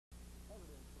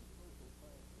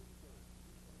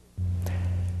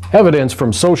Evidence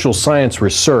from social science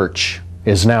research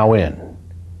is now in.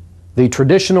 The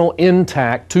traditional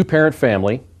intact two-parent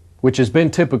family, which has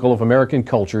been typical of American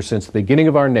culture since the beginning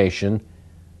of our nation,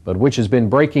 but which has been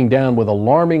breaking down with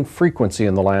alarming frequency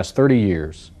in the last 30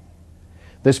 years.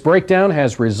 This breakdown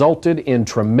has resulted in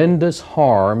tremendous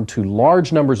harm to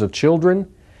large numbers of children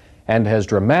and has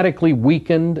dramatically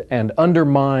weakened and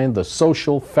undermined the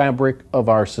social fabric of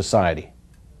our society.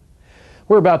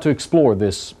 We're about to explore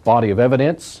this body of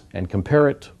evidence and compare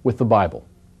it with the Bible.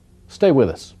 Stay with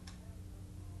us.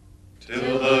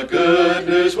 Till the good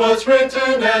news was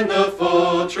written and the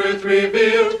full truth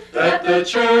revealed, that the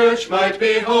church might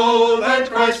be whole and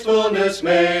Christ's fullness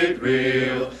made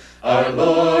real. Our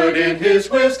Lord in His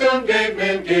wisdom gave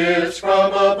men gifts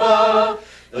from above.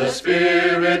 The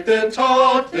Spirit then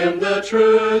taught them the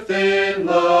truth in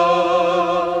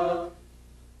love.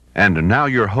 And now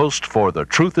your host for The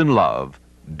Truth in Love,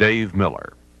 Dave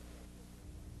Miller.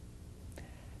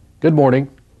 Good morning.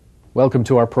 Welcome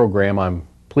to our program. I'm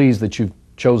pleased that you've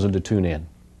chosen to tune in.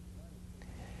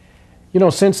 You know,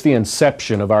 since the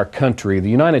inception of our country, the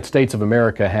United States of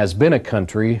America has been a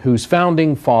country whose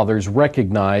founding fathers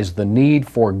recognized the need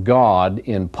for God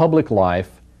in public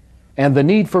life and the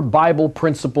need for Bible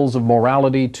principles of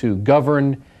morality to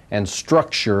govern and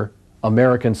structure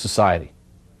American society.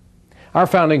 Our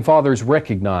founding fathers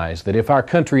recognized that if our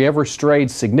country ever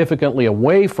strayed significantly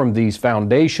away from these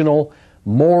foundational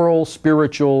moral,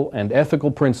 spiritual, and ethical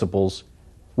principles,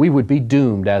 we would be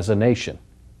doomed as a nation.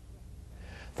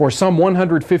 For some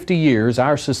 150 years,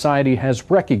 our society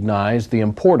has recognized the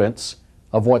importance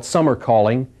of what some are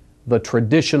calling the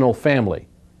traditional family.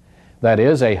 That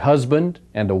is, a husband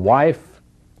and a wife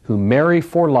who marry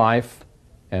for life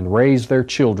and raise their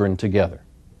children together.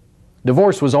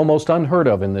 Divorce was almost unheard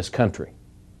of in this country.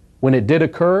 When it did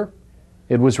occur,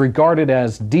 it was regarded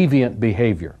as deviant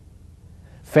behavior.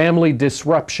 Family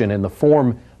disruption in the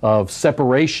form of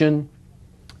separation,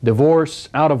 divorce,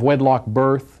 out-of-wedlock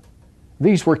birth,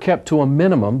 these were kept to a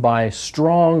minimum by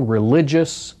strong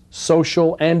religious,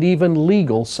 social, and even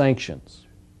legal sanctions.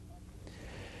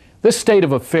 This state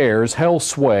of affairs held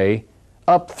sway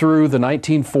up through the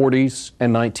 1940s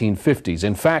and 1950s.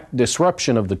 In fact,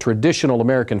 disruption of the traditional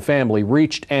American family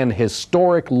reached an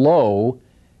historic low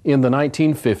in the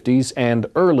 1950s and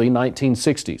early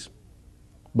 1960s.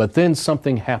 But then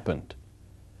something happened.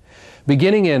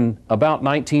 Beginning in about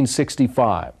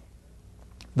 1965,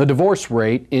 the divorce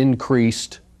rate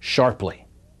increased sharply.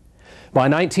 By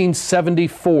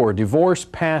 1974, divorce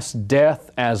passed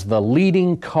death as the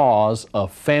leading cause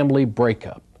of family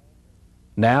breakup.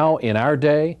 Now, in our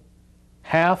day,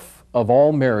 half of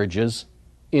all marriages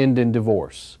end in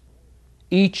divorce.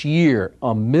 Each year,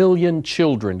 1 million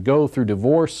children go through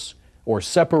divorce or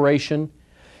separation,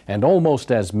 and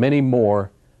almost as many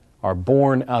more are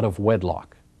born out of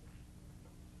wedlock.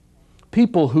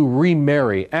 People who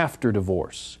remarry after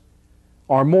divorce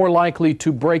are more likely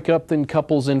to break up than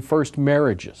couples in first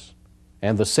marriages,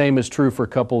 and the same is true for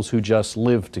couples who just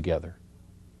live together.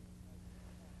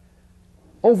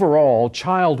 Overall,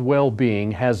 child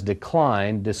well-being has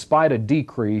declined despite a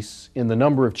decrease in the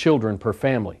number of children per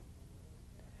family,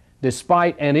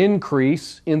 despite an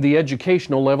increase in the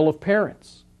educational level of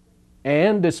parents,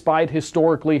 and despite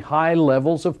historically high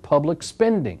levels of public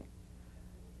spending.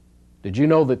 Did you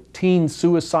know that teen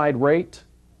suicide rate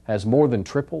has more than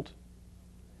tripled?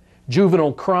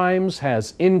 Juvenile crimes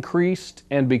has increased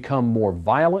and become more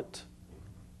violent.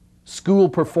 School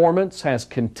performance has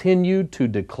continued to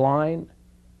decline.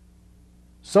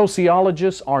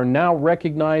 Sociologists are now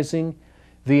recognizing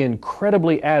the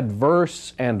incredibly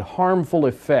adverse and harmful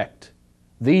effect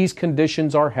these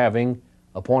conditions are having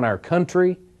upon our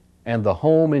country and the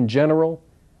home in general,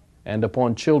 and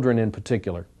upon children in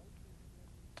particular.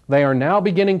 They are now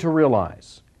beginning to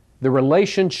realize the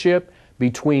relationship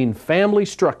between family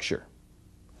structure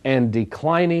and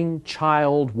declining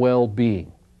child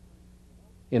well-being.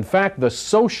 In fact, the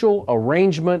social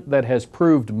arrangement that has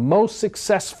proved most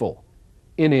successful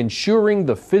in ensuring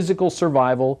the physical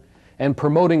survival and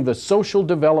promoting the social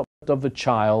development of the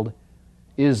child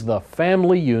is the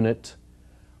family unit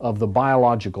of the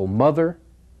biological mother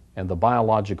and the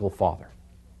biological father.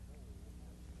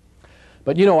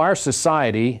 But you know, our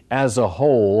society as a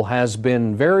whole has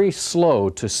been very slow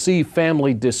to see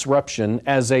family disruption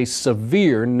as a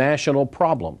severe national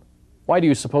problem. Why do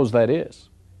you suppose that is?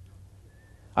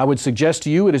 I would suggest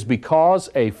to you it is because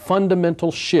a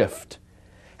fundamental shift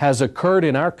has occurred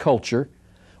in our culture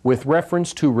with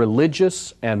reference to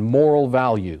religious and moral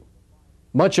value.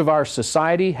 Much of our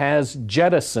society has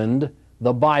jettisoned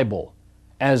the Bible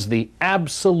as the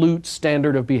absolute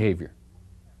standard of behavior.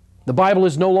 The Bible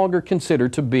is no longer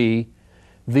considered to be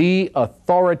the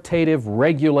authoritative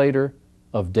regulator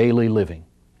of daily living.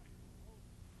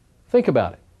 Think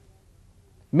about it.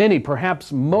 Many,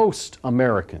 perhaps most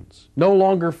Americans, no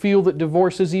longer feel that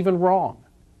divorce is even wrong.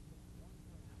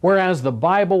 Whereas the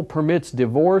Bible permits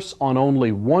divorce on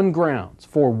only one grounds,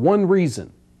 for one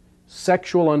reason,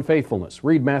 sexual unfaithfulness.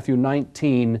 Read Matthew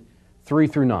 19, 3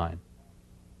 through 9.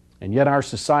 And yet our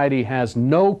society has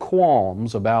no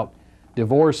qualms about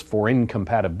divorce for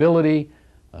incompatibility,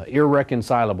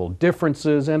 irreconcilable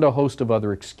differences, and a host of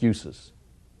other excuses.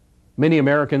 Many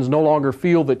Americans no longer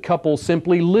feel that couples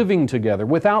simply living together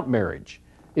without marriage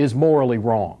is morally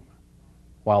wrong,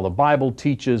 while the Bible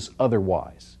teaches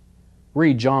otherwise.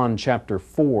 Read John chapter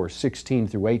 4, 16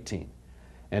 through 18,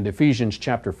 and Ephesians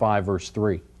chapter 5, verse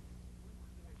 3.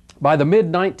 By the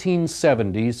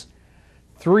mid-1970s,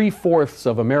 3/4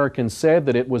 of Americans said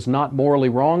that it was not morally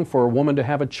wrong for a woman to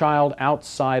have a child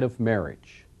outside of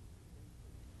marriage.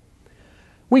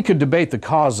 We could debate the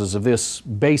causes of this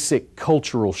basic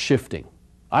cultural shifting.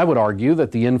 I would argue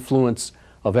that the influence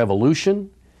of evolution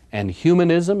and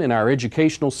humanism in our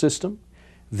educational system,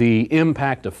 the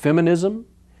impact of feminism,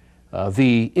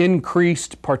 the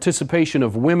increased participation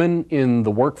of women in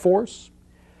the workforce,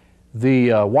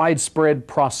 the widespread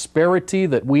prosperity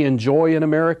that we enjoy in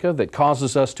America that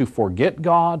causes us to forget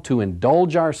God, to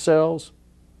indulge ourselves.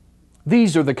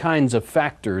 These are the kinds of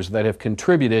factors that have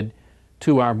contributed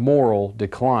to our moral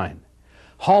decline.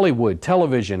 Hollywood,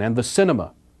 television, and the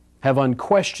cinema have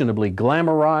unquestionably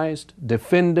glamorized,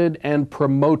 defended, and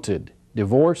promoted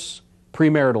divorce,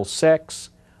 premarital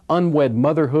sex, unwed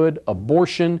motherhood,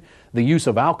 abortion, the use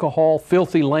of alcohol,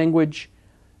 filthy language,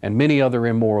 and many other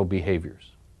immoral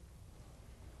behaviors.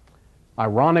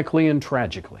 Ironically and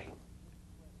tragically,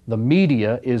 the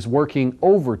media is working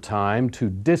overtime to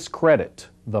discredit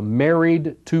the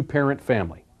married two-parent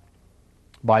family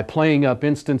by playing up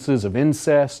instances of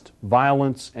incest,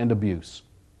 violence, and abuse.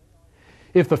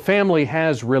 If the family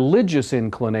has religious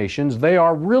inclinations, they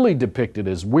are really depicted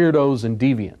as weirdos and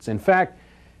deviants. In fact,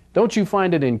 don't you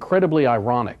find it incredibly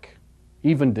ironic,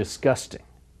 even disgusting,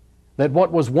 that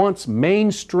what was once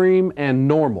mainstream and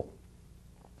normal,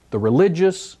 the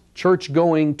religious,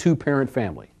 church-going two-parent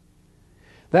family,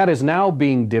 that is now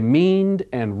being demeaned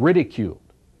and ridiculed,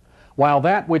 while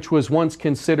that which was once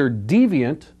considered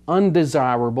deviant,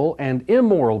 undesirable, and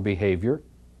immoral behavior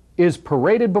is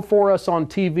paraded before us on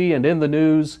TV and in the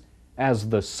news as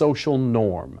the social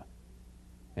norm.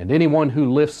 And anyone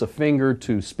who lifts a finger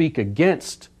to speak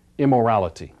against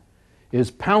immorality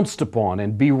is pounced upon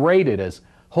and berated as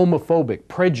homophobic,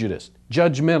 prejudiced,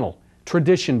 judgmental,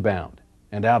 tradition-bound,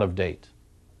 and out of date.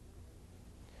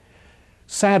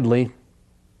 Sadly,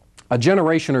 a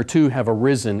generation or two have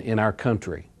arisen in our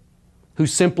country who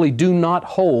simply do not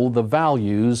hold the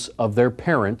values of their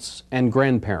parents and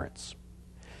grandparents.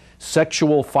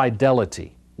 Sexual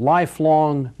fidelity,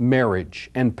 lifelong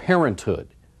marriage, and parenthood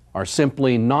are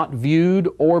simply not viewed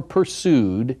or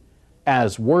pursued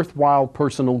as worthwhile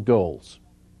personal goals.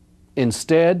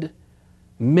 Instead,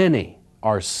 many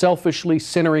are selfishly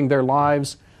centering their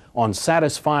lives on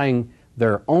satisfying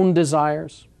their own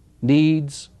desires,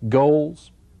 needs,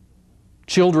 goals.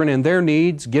 Children and their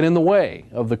needs get in the way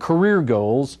of the career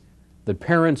goals that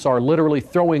parents are literally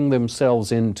throwing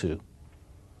themselves into.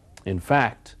 In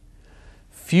fact,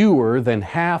 fewer than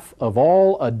half of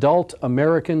all adult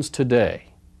Americans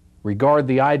today regard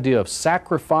the idea of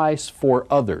sacrifice for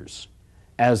others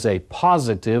as a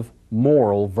positive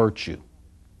moral virtue.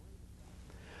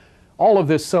 All of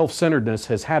this self-centeredness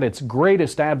has had its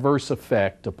greatest adverse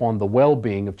effect upon the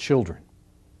well-being of children.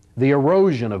 The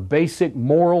erosion of basic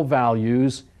moral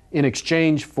values in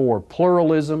exchange for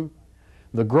pluralism,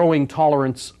 the growing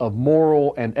tolerance of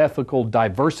moral and ethical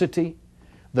diversity,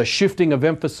 the shifting of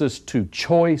emphasis to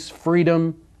choice,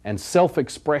 freedom, and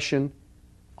self-expression,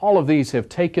 all of these have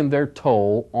taken their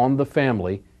toll on the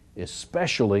family,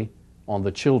 especially on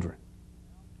the children.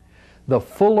 The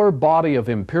fuller body of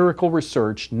empirical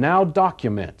research now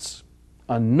documents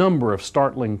a number of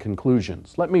startling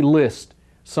conclusions. Let me list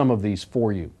some of these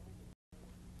for you.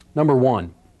 Number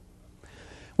one,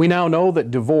 we now know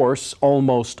that divorce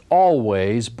almost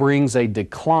always brings a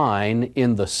decline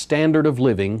in the standard of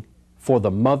living for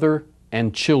the mother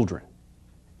and children,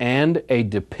 and a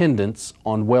dependence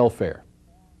on welfare.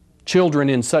 Children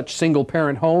in such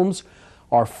single-parent homes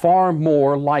are far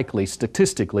more likely,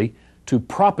 statistically, to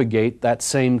propagate that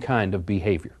same kind of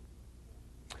behavior.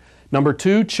 Number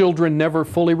two, children never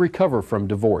fully recover from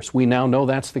divorce. We now know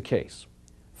that's the case.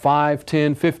 5,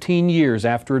 10, 15 years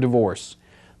after a divorce,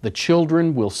 the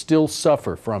children will still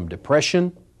suffer from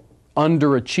depression,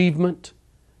 underachievement,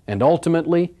 and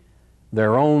ultimately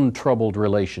their own troubled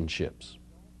relationships.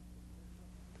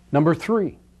 Number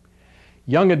 3,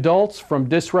 young adults from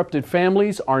disrupted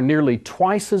families are nearly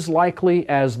twice as likely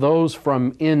as those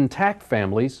from intact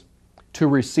families to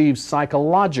receive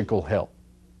psychological help.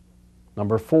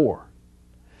 Number 4,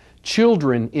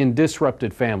 children in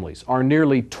disrupted families are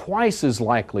nearly twice as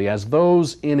likely as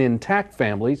those in intact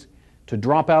families to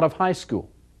drop out of high school.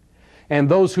 And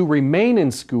those who remain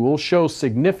in school show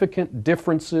significant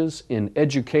differences in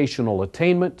educational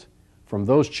attainment from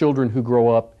those children who grow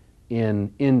up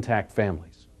in intact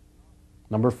families.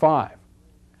 Number 5,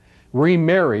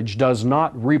 remarriage does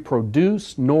not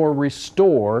reproduce nor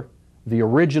restore the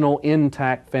original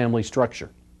intact family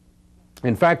structure.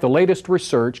 In fact, the latest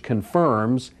research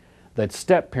confirms that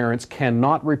step-parents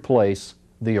cannot replace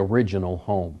the original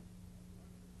home.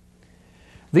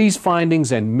 These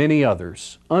findings and many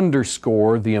others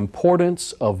underscore the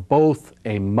importance of both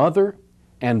a mother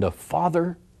and a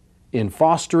father in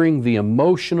fostering the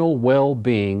emotional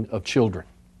well-being of children.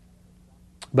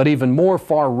 But even more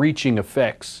far-reaching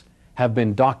effects have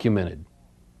been documented,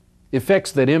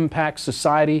 effects that impact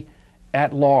society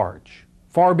at large,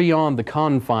 far beyond the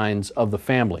confines of the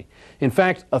family. In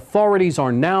fact, authorities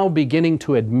are now beginning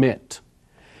to admit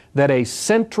that a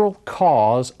central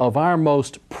cause of our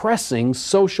most pressing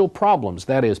social problems,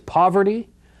 that is poverty,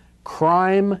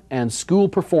 crime, and school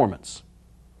performance,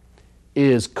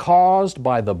 is caused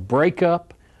by the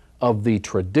breakup of the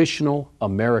traditional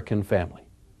American family.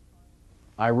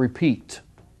 I repeat,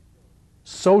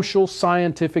 social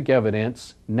scientific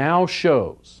evidence now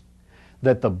shows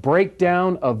that the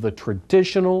breakdown of the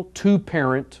traditional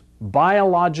two-parent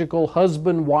biological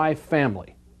husband-wife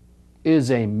family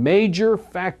is a major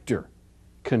factor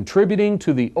contributing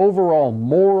to the overall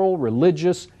moral,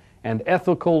 religious, and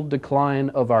ethical decline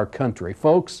of our country.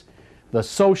 Folks, the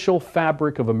social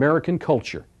fabric of American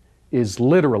culture is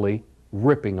literally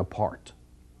ripping apart.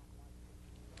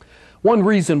 One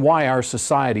reason why our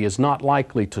society is not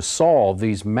likely to solve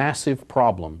these massive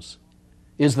problems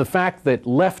is the fact that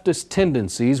leftist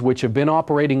tendencies, which have been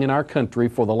operating in our country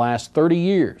for the last 30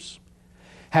 years,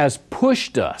 has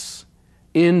pushed us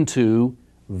into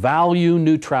value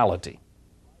neutrality.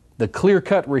 The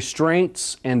clear-cut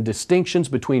restraints and distinctions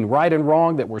between right and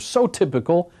wrong that were so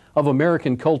typical of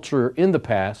American culture in the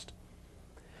past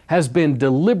has been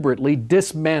deliberately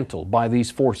dismantled by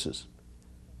these forces,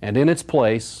 and in its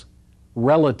place,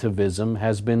 relativism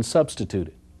has been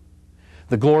substituted.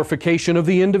 The glorification of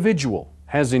the individual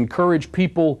has encouraged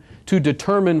people to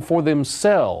determine for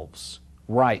themselves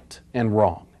right and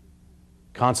wrong.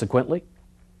 Consequently,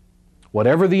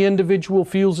 whatever the individual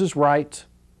feels is right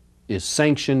is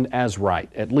sanctioned as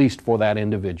right, at least for that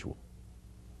individual.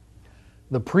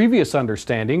 The previous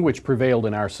understanding which prevailed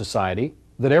in our society,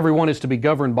 that everyone is to be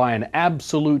governed by an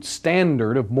absolute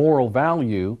standard of moral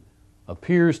value,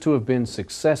 appears to have been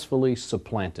successfully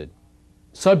supplanted.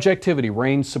 Subjectivity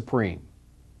reigns supreme,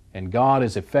 and God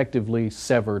is effectively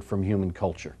severed from human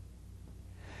culture.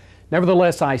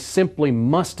 Nevertheless, I simply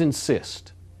must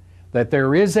insist that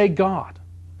there is a God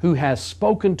who has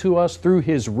spoken to us through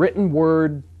His written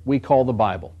word we call the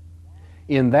Bible.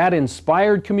 In that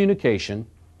inspired communication,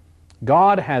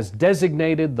 God has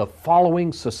designated the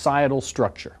following societal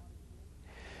structure.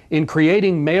 In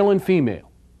creating male and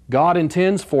female, God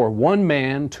intends for one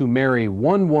man to marry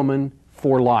one woman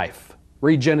for life.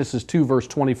 Read Genesis 2 verse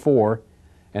 24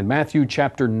 and Matthew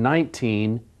chapter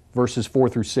 19 verses 4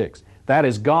 through 6. That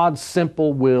is God's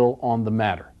simple will on the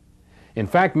matter. In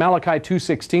fact, Malachi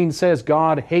 2:16 says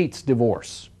God hates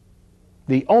divorce.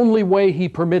 The only way He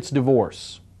permits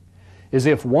divorce is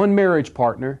if one marriage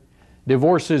partner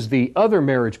divorces the other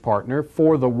marriage partner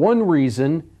for the one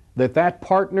reason that that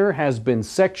partner has been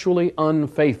sexually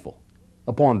unfaithful.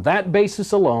 Upon that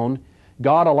basis alone,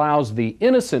 God allows the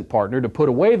innocent partner to put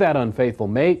away that unfaithful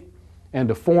mate and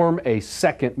to form a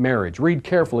second marriage. Read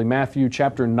carefully Matthew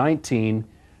chapter 19,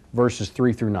 verses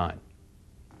 3 through 9.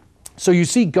 So you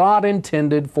see, God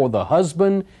intended for the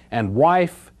husband and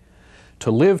wife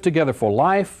to live together for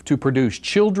life, to produce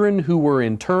children who were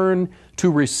in turn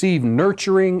to receive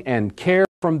nurturing and care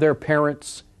from their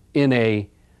parents in a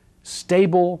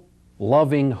stable,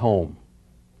 loving home.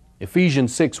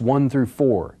 Ephesians 6, 1 through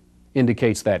 4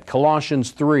 indicates that.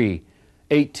 Colossians 3,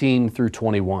 18 through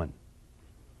 21.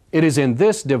 It is in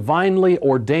this divinely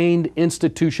ordained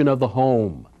institution of the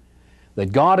home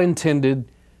that God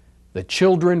intended that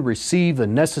children receive the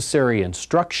necessary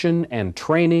instruction and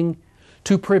training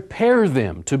to prepare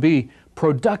them to be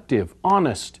productive,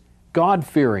 honest,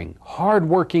 God-fearing,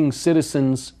 hard-working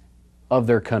citizens of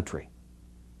their country.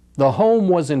 The home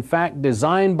was in fact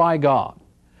designed by God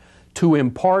to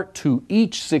impart to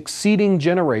each succeeding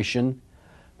generation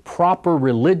proper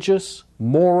religious,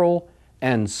 moral,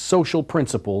 and social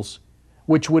principles,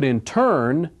 which would in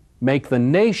turn make the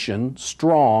nation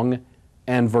strong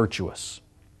and virtuous.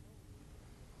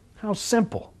 How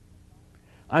simple.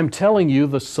 I'm telling you,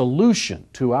 the solution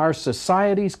to our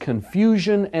society's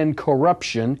confusion and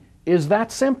corruption is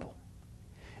that simple.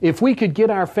 If we could get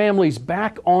our families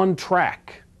back on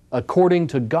track according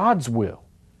to God's will,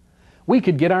 we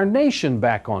could get our nation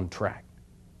back on track.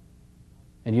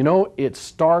 And you know, it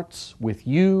starts with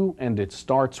you and it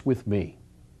starts with me.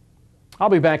 I'll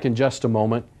be back in just a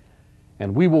moment,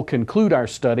 and we will conclude our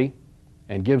study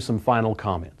and give some final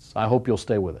comments. I hope you'll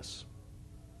stay with us.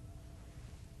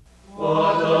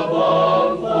 What a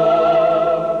balm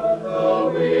for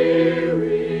the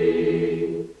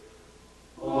weary.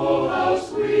 Oh, how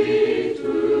sweet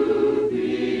to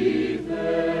be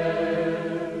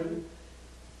there.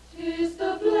 'Tis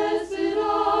the blessed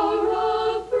hour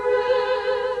of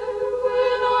prayer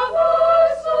when our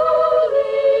hearts are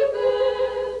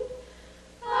leaving,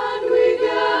 and we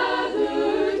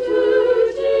gather to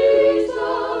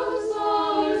Jesus,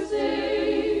 our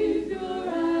Savior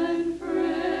and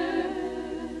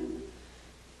friend.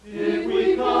 If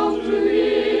we come to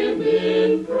Him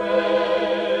in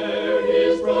prayer,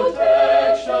 His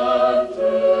protection to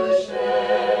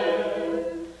share,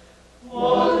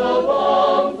 what a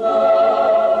balm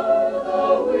for the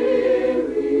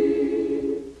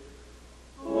weary.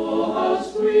 Oh, how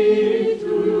sweet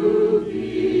to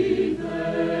be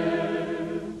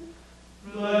there.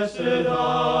 Blessed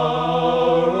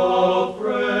hour of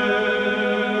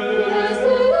prayer.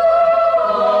 Blessed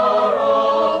hour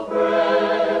of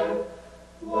prayer.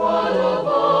 What a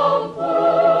balm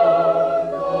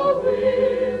for the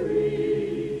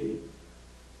weary.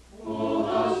 Oh,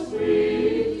 how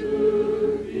sweet to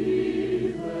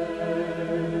be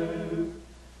there.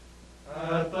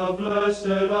 At the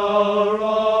blessed hour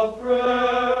of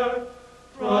prayer,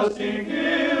 trusting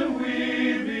Him we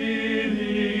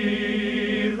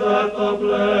believe that the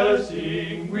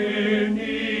blessing we're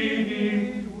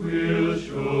needing we'll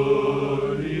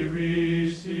surely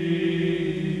receive.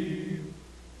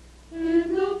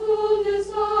 In the fullness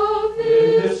of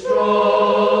His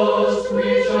trust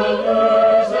we shall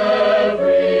lose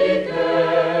every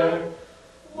care.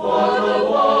 What a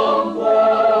balm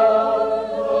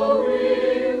for the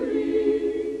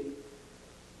weary.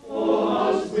 Oh,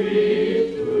 how sweet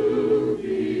to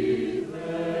be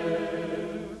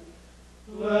there.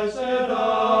 Blessed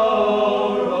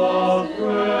hour of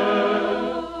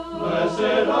prayer.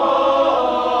 Blessed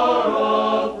hour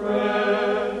of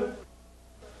prayer.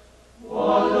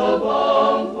 What a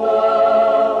balm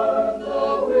for the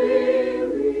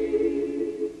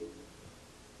weary.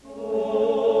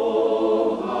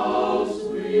 Oh, how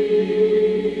sweet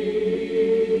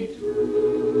to be.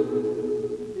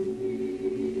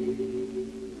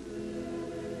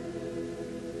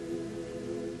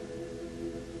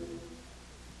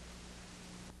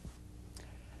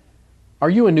 Are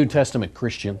you a New Testament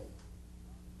Christian?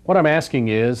 What I'm asking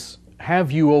is,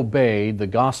 have you obeyed the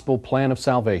gospel plan of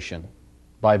salvation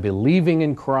by believing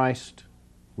in Christ,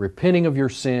 repenting of your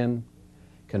sin,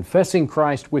 confessing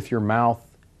Christ with your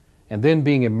mouth, and then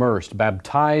being immersed,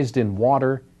 baptized in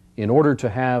water in order to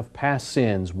have past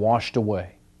sins washed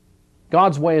away?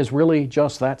 God's way is really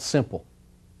just that simple.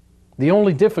 The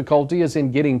only difficulty is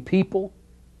in getting people,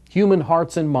 human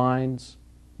hearts and minds,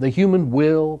 the human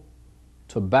will,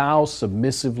 to bow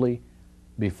submissively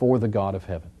before the God of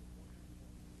heaven.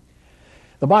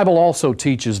 The Bible also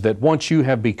teaches that once you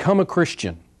have become a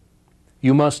Christian,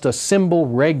 you must assemble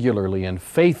regularly and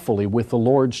faithfully with the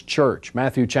Lord's church.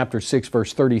 Matthew chapter 6,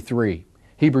 verse 33,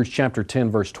 Hebrews chapter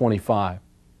 10, verse 25.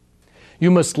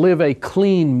 You must live a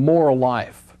clean moral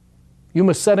life. You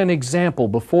must set an example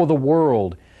before the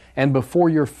world and before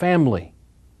your family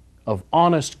of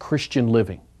honest Christian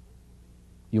living.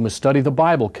 You must study the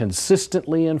Bible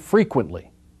consistently and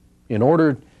frequently in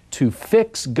order to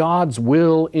fix God's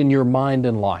will in your mind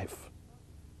and life.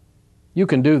 You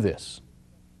can do this.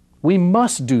 We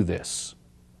must do this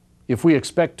if we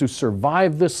expect to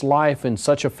survive this life in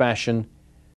such a fashion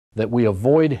that we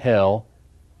avoid hell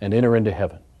and enter into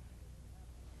heaven.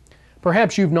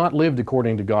 Perhaps you've not lived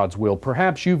according to God's will.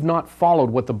 Perhaps you've not followed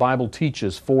what the Bible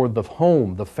teaches for the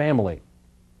home, the family.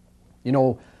 You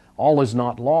know, all is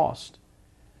not lost.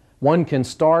 One can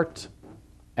start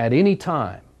at any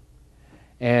time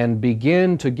and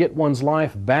begin to get one's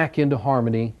life back into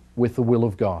harmony with the will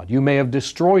of God. You may have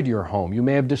destroyed your home. You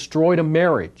may have destroyed a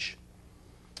marriage.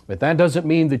 But that doesn't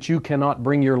mean that you cannot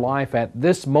bring your life at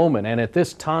this moment and at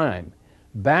this time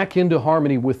back into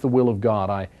harmony with the will of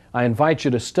God. I invite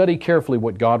you to study carefully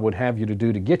what God would have you to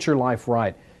do to get your life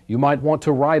right. You might want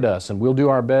to write us, and we'll do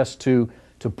our best to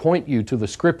point you to the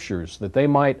Scriptures that they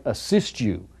might assist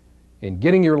you in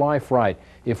getting your life right.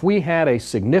 If we had a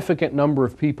significant number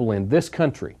of people in this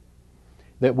country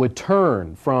that would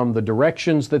turn from the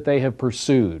directions that they have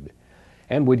pursued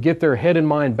and would get their head and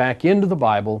mind back into the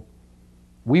Bible,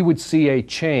 we would see a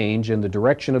change in the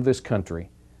direction of this country,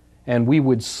 and we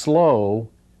would slow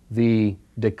the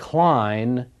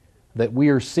decline that we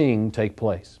are seeing take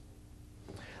place.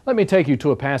 Let me take you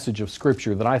to a passage of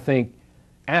Scripture that I think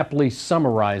aptly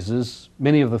summarizes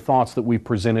many of the thoughts that we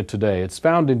presented today. It's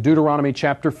found in Deuteronomy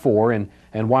chapter 4,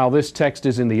 and while this text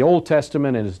is in the Old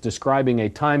Testament and is describing a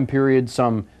time period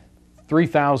some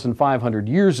 3,500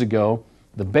 years ago,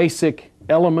 the basic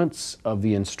elements of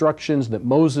the instructions that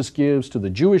Moses gives to the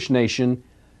Jewish nation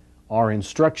are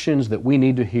instructions that we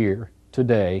need to hear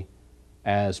today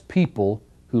as people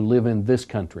who live in this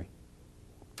country.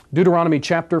 Deuteronomy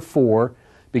chapter 4,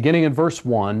 beginning in verse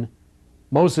 1,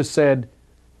 Moses said,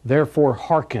 "Therefore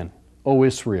hearken, O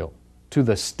Israel, to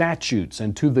the statutes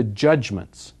and to the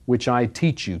judgments which I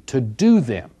teach you, to do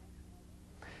them."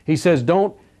 He says,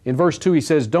 in verse 2, he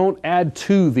says, don't add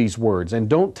to these words and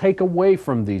don't take away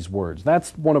from these words.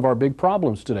 That's one of our big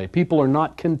problems today. People are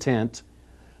not content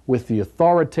with the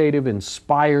authoritative,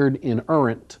 inspired,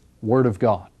 inerrant Word of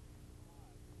God.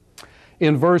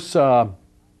 In verse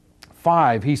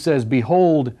 5, he says,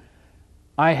 "Behold,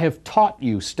 I have taught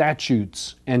you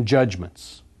statutes and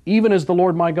judgments, even as the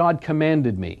Lord my God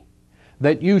commanded me,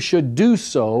 that you should do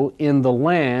so in the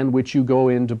land which you go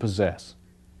in to possess.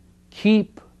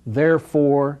 Keep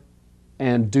therefore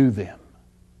and do them.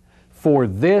 For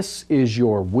this is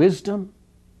your wisdom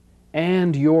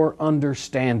and your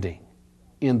understanding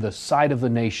in the sight of the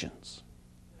nations,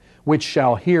 which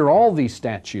shall hear all these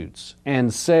statutes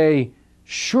and say,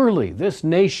 Surely this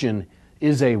nation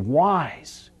is a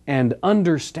wise and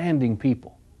understanding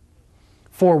people.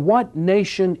 For what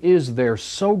nation is there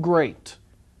so great,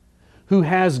 who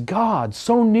has God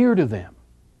so near to them,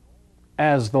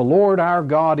 as the Lord our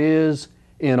God is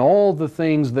in all the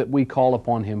things that we call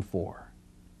upon Him for?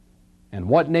 And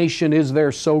what nation is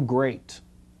there so great,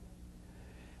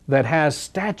 that has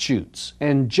statutes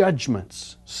and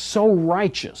judgments so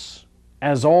righteous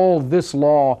as all this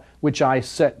law which I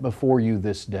set before you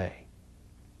this day?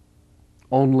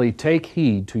 Only take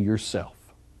heed to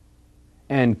yourself,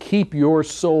 and keep your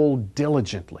soul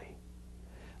diligently,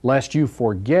 lest you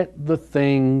forget the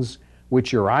things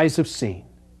which your eyes have seen,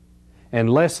 and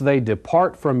lest they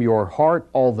depart from your heart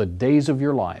all the days of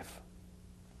your life,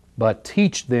 but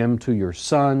teach them to your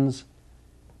sons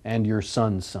and your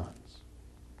sons' sons.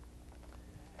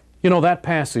 You know, that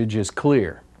passage is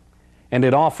clear, and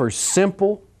it offers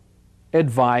simple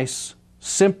advice,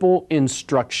 simple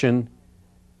instruction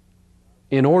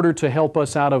in order to help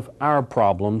us out of our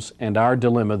problems and our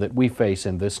dilemma that we face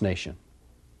in this nation.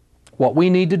 What we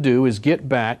need to do is get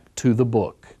back to the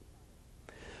book.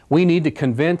 We need to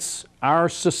convince our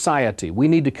society, we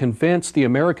need to convince the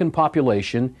American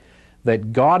population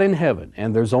that God in heaven,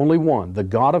 and there's only one, the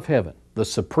God of heaven, the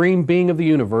supreme being of the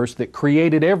universe that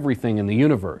created everything in the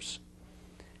universe,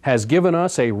 has given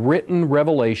us a written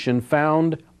revelation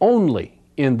found only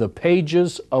in the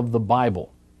pages of the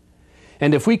Bible.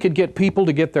 And if we could get people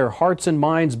to get their hearts and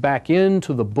minds back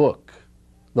into the book,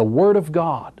 the Word of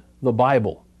God, the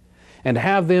Bible, and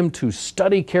have them to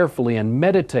study carefully and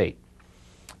meditate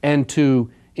and to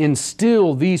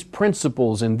instill these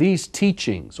principles and these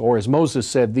teachings, or as Moses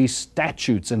said, these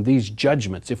statutes and these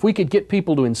judgments, if we could get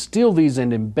people to instill these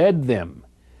and embed them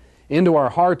into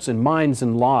our hearts and minds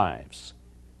and lives,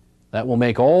 that will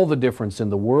make all the difference in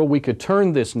the world. We could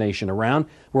turn this nation around.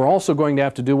 We're also going to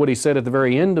have to do what he said at the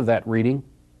very end of that reading.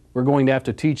 We're going to have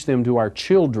to teach them to our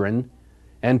children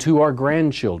and to our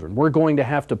grandchildren. We're going to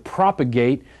have to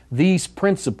propagate these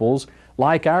principles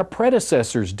like our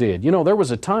predecessors did. You know, there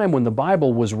was a time when the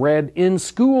Bible was read in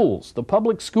schools, the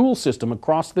public school system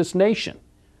across this nation,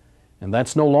 and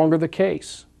that's no longer the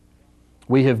case.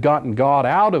 We have gotten God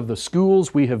out of the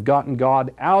schools, we have gotten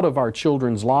God out of our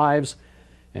children's lives,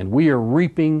 and we are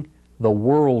reaping the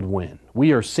whirlwind.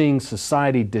 We are seeing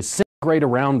society disintegrate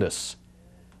around us.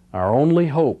 Our only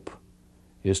hope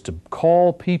is to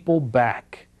call people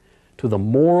back to the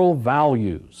moral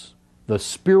values, the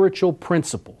spiritual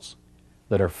principles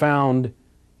that are found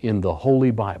in the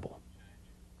Holy Bible.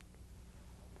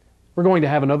 We're going to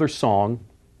have another song,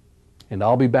 and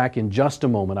I'll be back in just a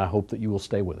moment. I hope that you will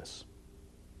stay with us.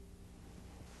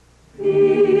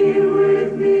 Be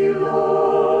with me,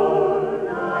 Lord,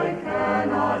 I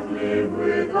cannot live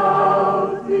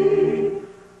without Thee.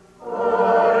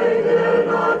 I dare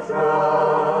not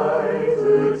try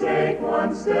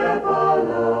step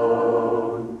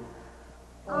alone.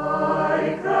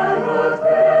 I cannot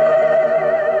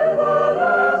bear the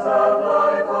loss of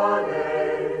life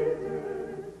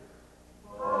unaided.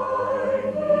 I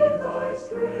need thy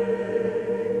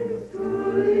strength to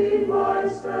lead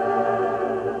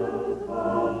myself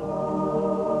along.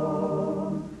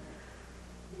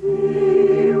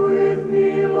 Be with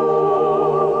me,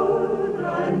 Lord,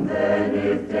 and then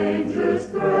if dangers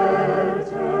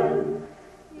threaten,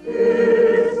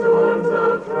 if storms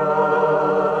of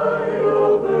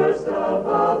trial burst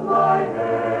above my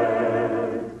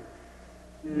head,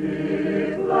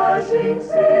 if flashing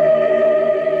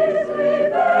seas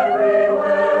leap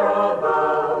everywhere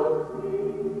about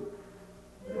me,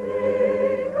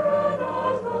 they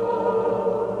cannot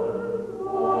hold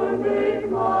or make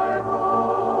my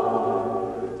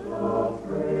heart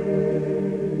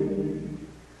afraid.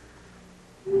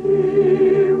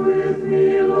 Be with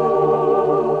me,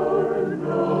 Lord,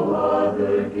 no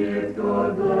other gift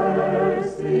or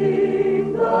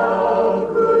blessing thou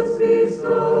couldst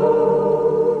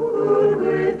bestow could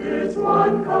with this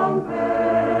one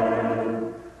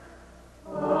compare.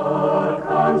 A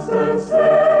constant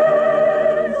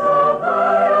sense of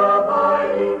thy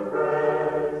abiding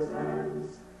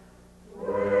presence,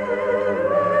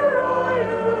 where'er I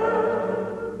am,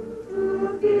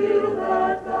 to feel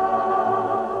that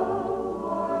thou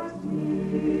art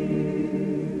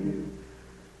near.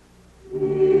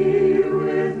 Be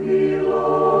with me,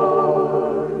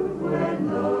 Lord,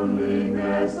 when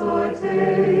loneliness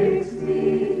o'ertakes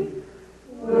me,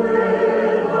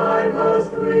 when I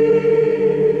must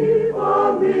weep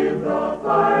amid the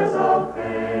fires of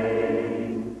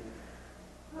pain,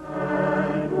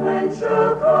 and when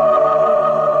shall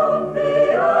come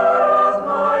the hour of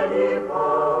my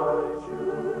departure,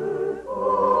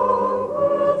 for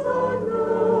worlds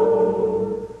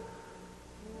unknown.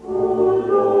 O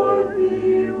Lord,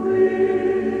 be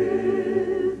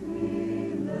with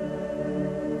me then.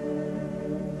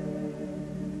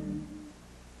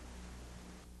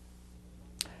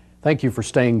 Thank you for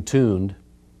staying tuned.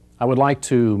 I would like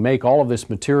to make all of this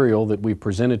material that we've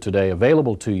presented today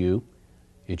available to you.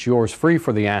 It's yours free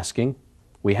for the asking.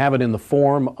 We have it in the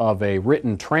form of a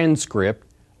written transcript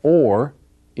or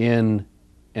in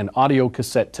an audio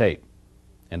cassette tape.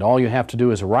 And all you have to do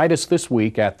is write us this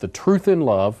week at The Truth in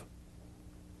Love,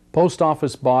 Post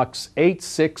Office Box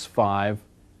 865,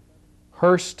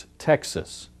 Hurst,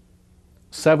 Texas,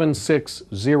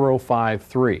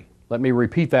 76053. Let me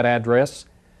repeat that address.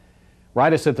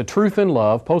 Write us at The Truth in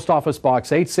Love, Post Office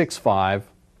Box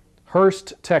 865,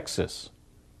 Hurst, Texas,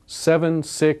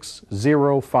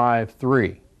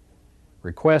 76053.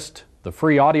 Request the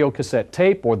free audio cassette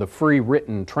tape or the free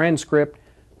written transcript.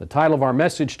 The title of our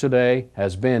message today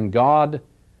has been God,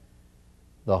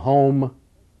 the Home,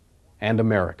 and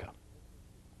America.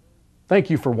 Thank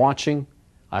you for watching.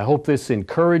 I hope this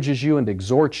encourages you and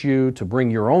exhorts you to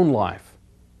bring your own life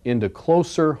into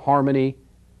closer harmony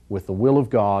with the will of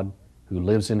God who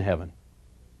lives in heaven.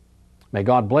 May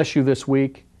God bless you this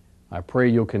week. I pray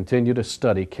you'll continue to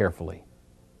study carefully.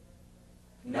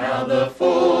 Now the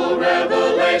full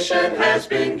revelation has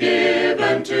been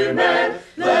given to man.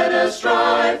 Let us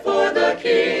strive for the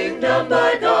kingdom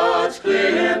by God's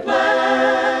clear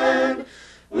plan.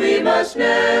 We must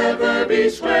never be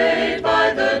swayed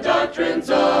by the doctrines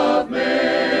of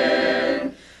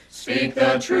men. Speak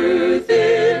the truth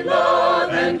in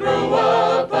love and grow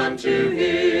up unto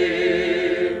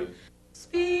Him.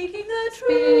 Speaking the truth,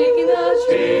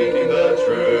 Speaking the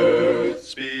truth,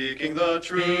 speaking the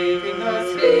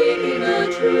truth, speaking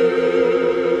the truth.